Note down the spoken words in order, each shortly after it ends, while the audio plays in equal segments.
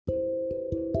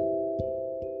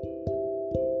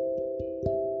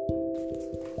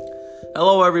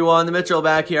Hello everyone, Mitchell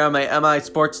back here on my MI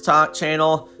Sports Talk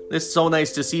channel. It's so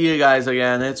nice to see you guys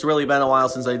again. It's really been a while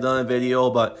since I've done a video,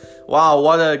 but wow,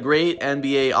 what a great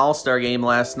NBA All-Star game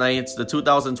last night. The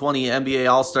 2020 NBA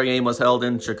All-Star game was held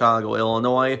in Chicago,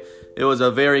 Illinois. It was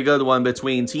a very good one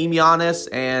between Team Giannis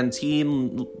and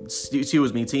Team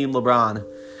LeBron.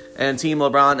 And Team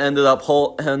LeBron ended up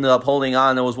holding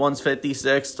on. It was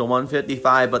 156 to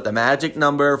 155, but the magic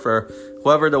number for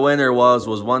whoever the winner was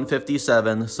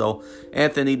 157. So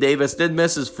Anthony Davis did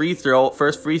miss his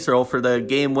first free throw for the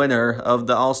game winner of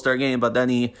the All-Star game, but then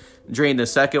he drained the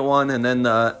second one, and then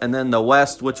the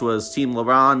West, which was Team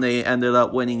LeBron, they ended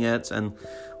up winning it. And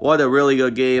what a really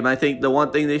good game. I think the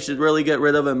one thing they should really get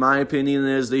rid of, in my opinion,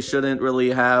 is they shouldn't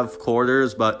really have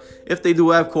quarters. But if they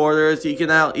do have quarters, you can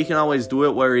always do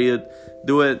it where you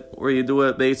do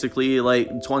it basically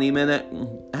like 20 minute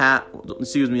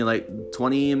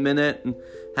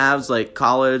halves, like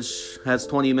college has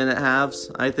 20-minute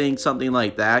halves. I think something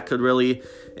like that could really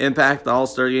impact the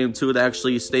All-Star game too, to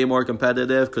actually stay more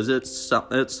competitive, because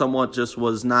it somewhat just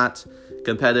was not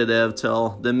competitive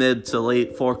till the mid to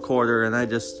late fourth quarter, and I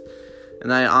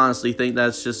honestly think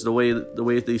that's just the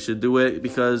way they should do it,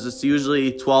 because it's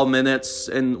usually 12 minutes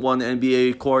in one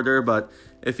NBA quarter, but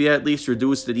if you at least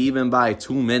reduced it even by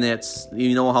 2 minutes,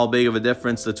 you know how big of a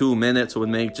difference the 2 minutes would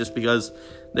make, just because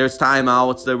there's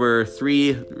timeouts. There were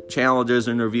 3 challenges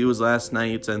and reviews last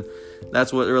night, and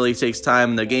that's what really takes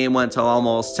time. The game went till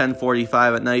almost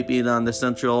 10:45 at night, being on the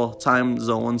Central Time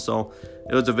Zone, so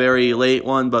it was a very late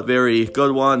one, but very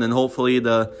good one, and hopefully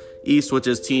the East, which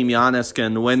is Team Giannis,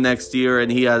 can win next year,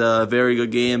 and he had a very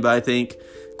good game. But I think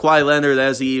Kawhi Leonard,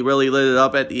 as he really lit it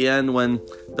up at the end when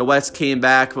the West came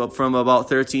back from about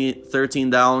 13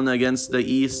 down against the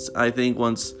East, I think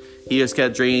once he just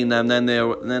kept draining them, then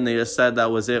they just said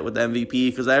that was it with the MVP,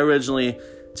 because I originally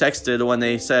texted when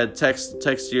they said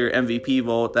text your MVP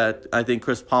vote that I think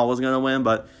Chris Paul was going to win,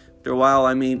 but after a while,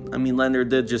 I mean, Leonard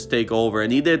did just take over,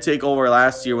 and he did take over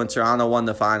last year when Toronto won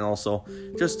the final. So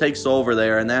just takes over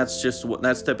there, and that's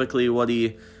typically what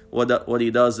he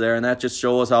does there, and that just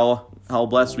shows how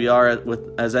blessed we are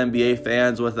as NBA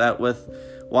fans with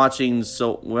watching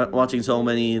so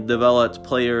many developed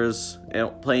players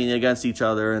playing against each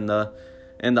other in the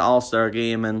All-Star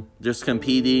game, and just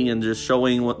competing and just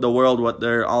showing the world what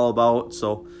they're all about.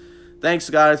 So thanks,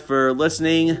 guys, for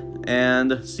listening,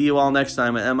 and see you all next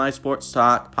time at MI Sports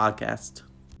Talk Podcast.